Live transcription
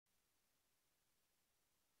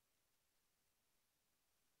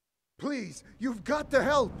Please, you've got to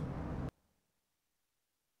help!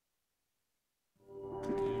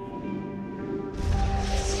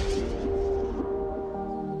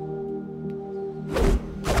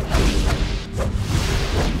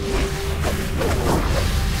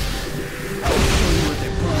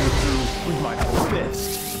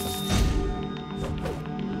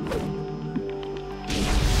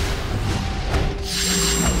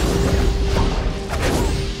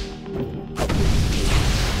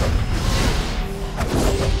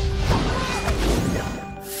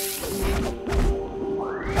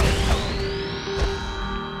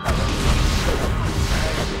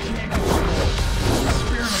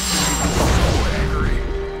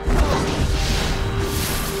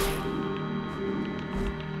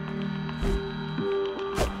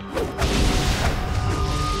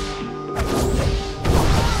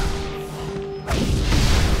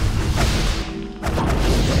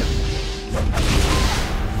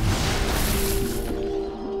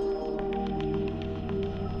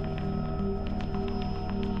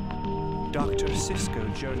 Dr. Cisco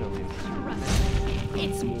journalist.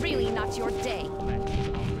 It's really not your day.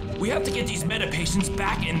 We have to get these meta patients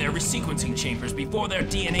back in their resequencing chambers before their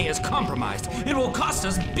DNA is compromised. It will cost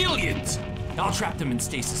us billions. I'll trap them in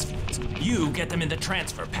stasis fields. You get them in the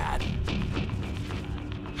transfer pad.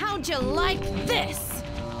 How'd you like this?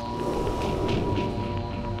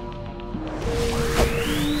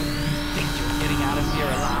 Think you're getting out of here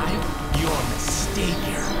alive? You're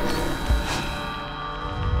mistaken.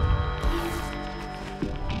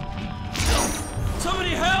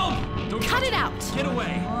 Somebody help! Don't Cut it out! Get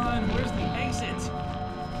away! Come on, where's the exit?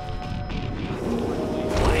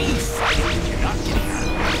 Why are you fighting if you're not getting out of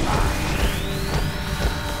here alive?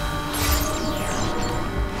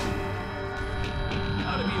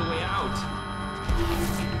 Gotta be a way out.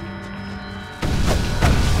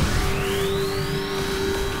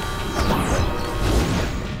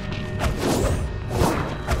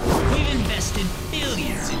 We've invested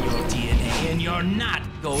billions in your DNA and you're not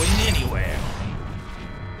going anywhere.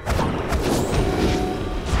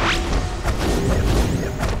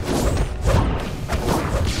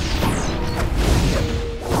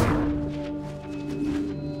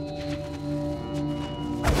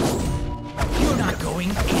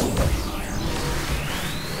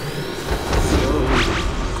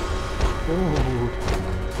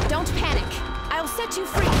 Don't panic. I'll set you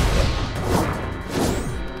free.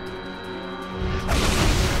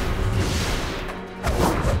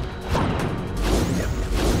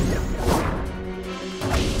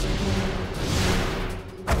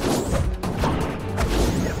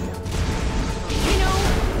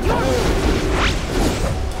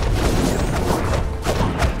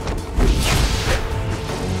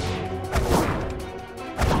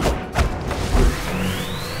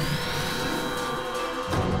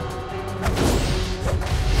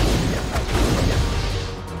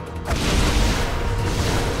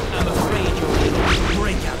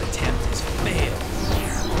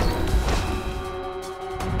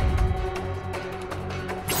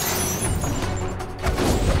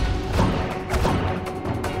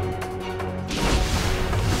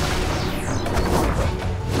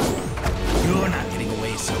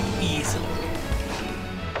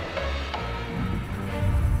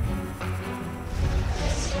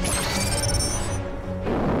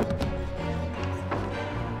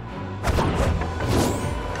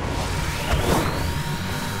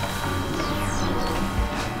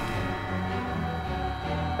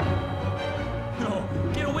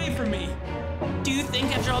 Do you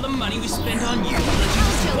think after all the money we spent on you, we'll let you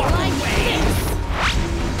just walk away?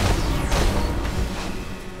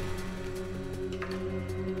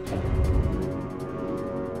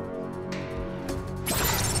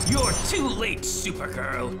 You're too late,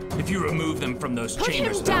 Supergirl. If you remove them from those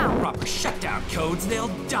chambers without proper shutdown codes, they'll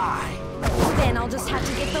die. Then I'll just have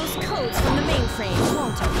to get those codes from the mainframe,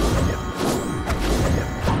 won't I?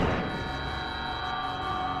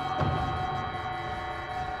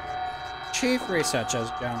 Chief Researcher's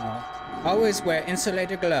Journal. Always wear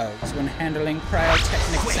insulated gloves when handling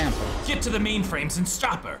cryotechnic samples. Get to the mainframes and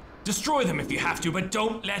stop her. Destroy them if you have to, but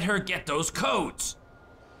don't let her get those codes.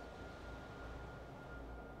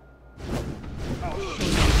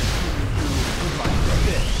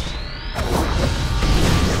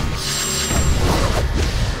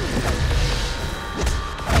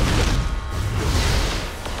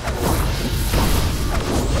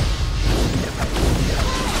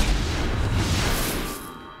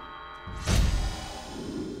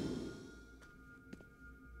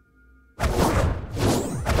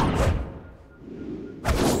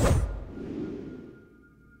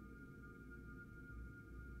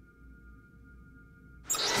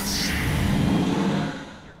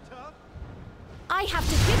 I have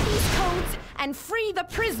to get these codes and free the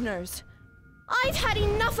prisoners. I've had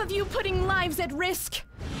enough of you putting lives at risk.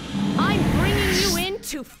 I'm bringing you in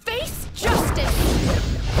to face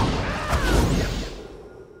justice.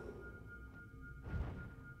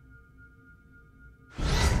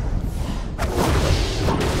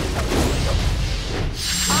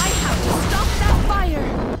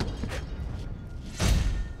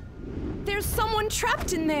 Someone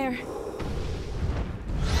trapped in there.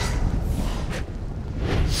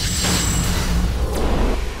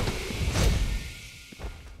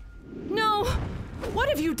 No! What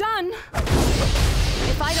have you done?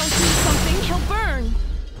 If I don't do something, he'll burn.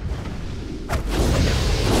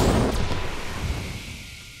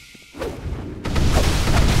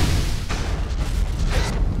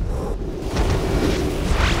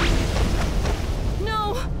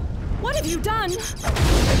 No! What have you done?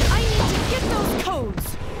 I need to get those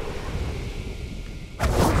codes.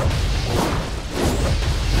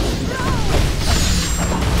 No!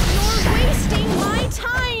 You're wasting my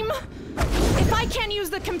time! If I can't use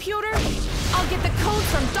the computer, I'll get the codes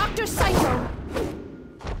from Dr. Psycho.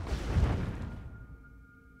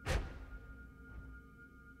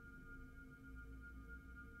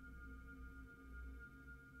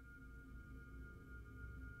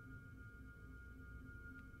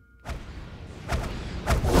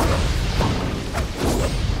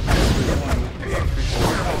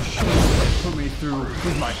 Put me through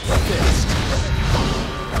with my fist.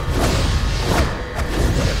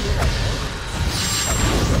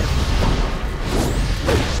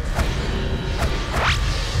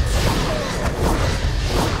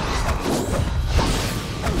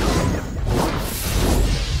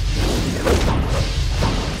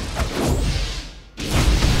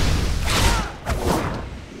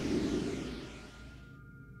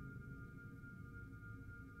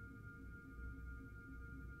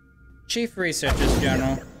 Chief Researcher's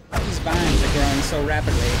Journal. These vines are growing so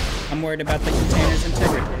rapidly, I'm worried about the container's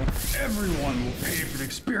integrity. Everyone will pay for the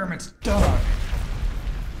experiments done.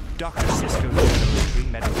 Dr. Cisco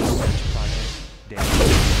Journal Medical Research Project. A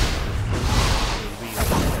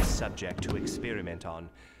real subject to experiment on.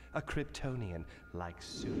 A Kryptonian like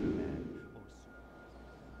Superman.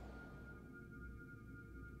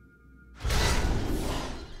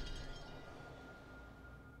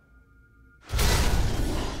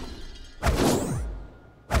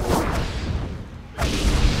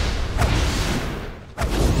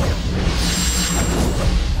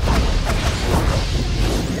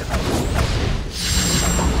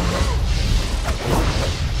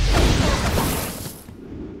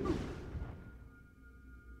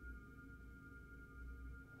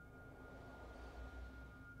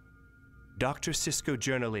 Dr. Cisco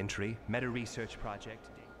Journal Entry, Meta Research Project.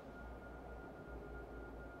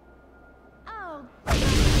 Oh,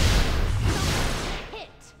 hit.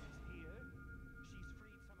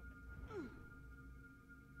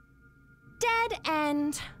 Dead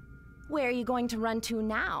end. Where are you going to run to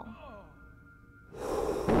now?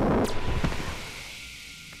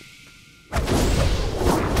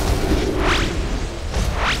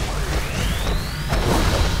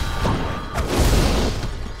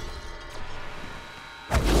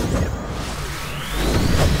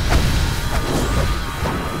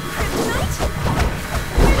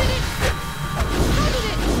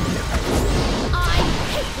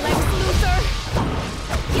 Lex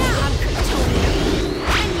Luthor. Yeah, I'm Kryptonian.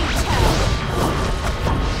 Can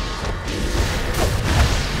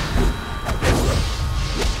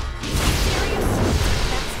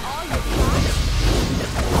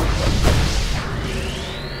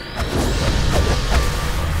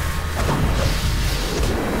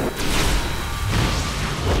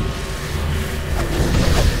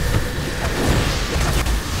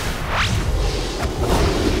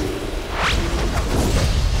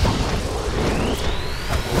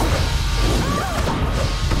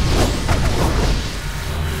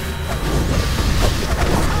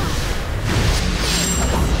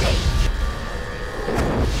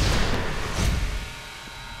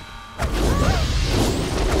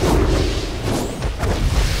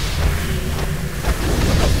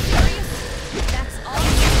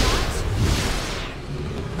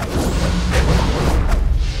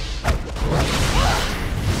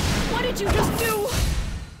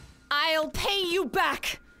you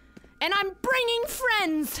And I'm bringing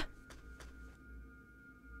friends!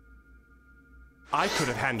 I could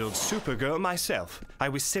have handled Supergirl myself. I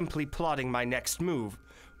was simply plotting my next move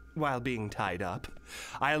while being tied up.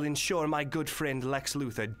 I'll ensure my good friend Lex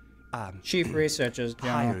Luthor, Chief Researcher's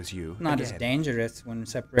Journal. hires you Not again. as dangerous when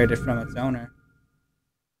separated from its owner.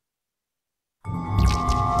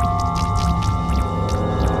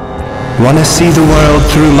 Wanna see the world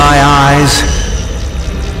through my eyes?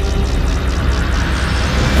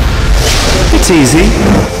 It's easy.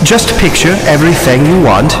 Just picture everything you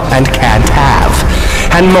want and can't have,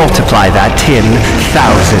 and multiply that 10,000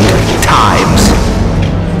 times.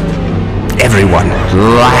 Everyone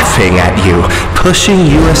laughing at you, pushing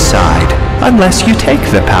you aside, unless you take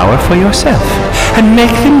the power for yourself, and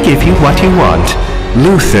make them give you what you want.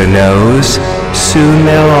 Luthor knows. Soon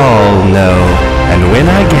they'll all know. And when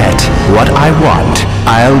I get what I want,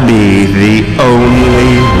 I'll be the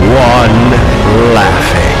only one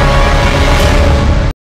laughing.